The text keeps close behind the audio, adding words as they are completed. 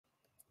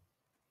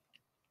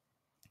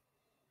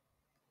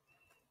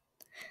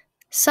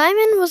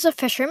Simon was a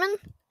fisherman.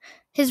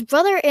 His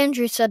brother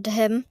Andrew said to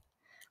him,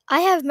 "I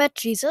have met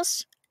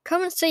Jesus.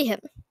 Come and see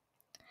him."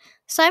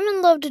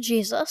 Simon loved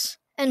Jesus,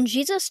 and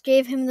Jesus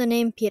gave him the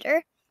name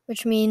Peter,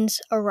 which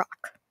means a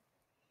rock.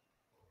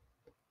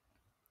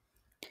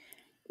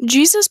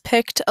 Jesus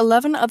picked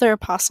 11 other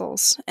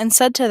apostles and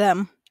said to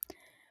them,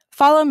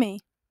 "Follow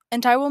me,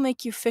 and I will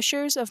make you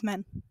fishers of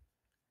men."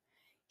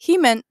 He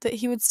meant that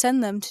he would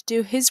send them to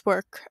do his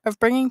work of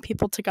bringing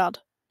people to God.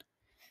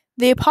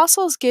 The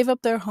apostles gave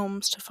up their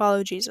homes to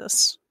follow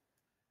Jesus.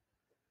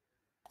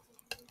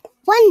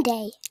 One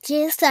day,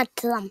 Jesus said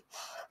to them,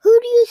 "Who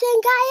do you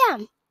think I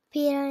am?"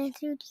 Peter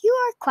answered, "You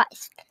are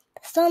Christ,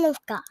 the Son of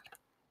God."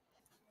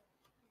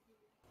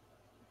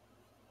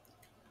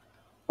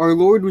 Our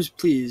Lord was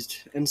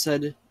pleased and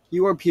said,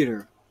 "You are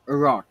Peter, a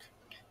rock,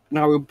 and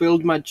I will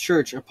build my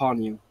church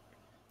upon you.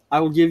 I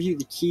will give you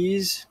the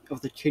keys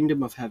of the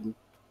kingdom of heaven."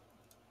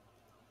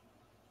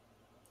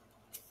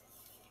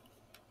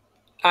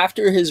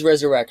 After his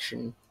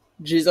resurrection,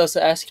 Jesus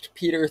asked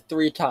Peter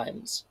 3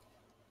 times,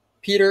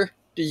 "Peter,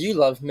 do you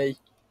love me?"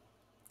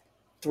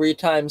 3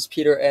 times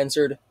Peter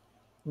answered,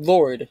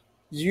 "Lord,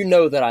 you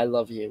know that I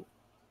love you."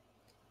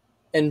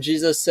 And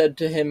Jesus said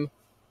to him,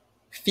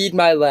 "Feed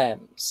my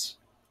lambs,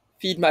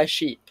 feed my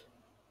sheep."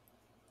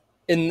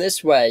 In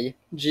this way,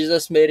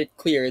 Jesus made it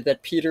clear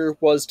that Peter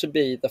was to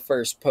be the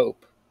first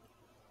pope.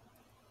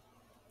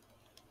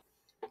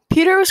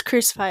 Peter was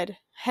crucified,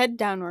 head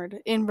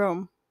downward, in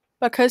Rome,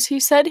 because he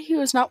said he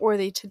was not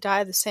worthy to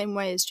die the same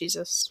way as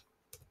Jesus.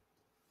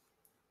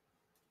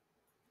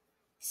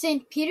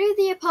 St. Peter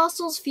the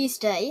Apostle's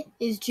feast day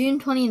is June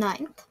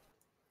 29th.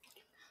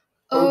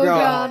 O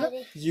God,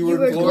 you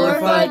were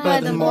glorified by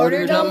the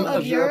martyrdom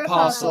of your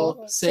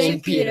apostle,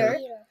 St. Peter.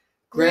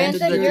 Grant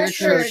that your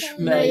church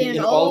may in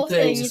all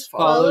things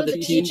follow the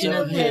teaching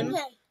of him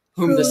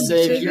whom the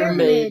Savior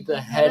made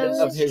the head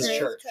of his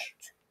church.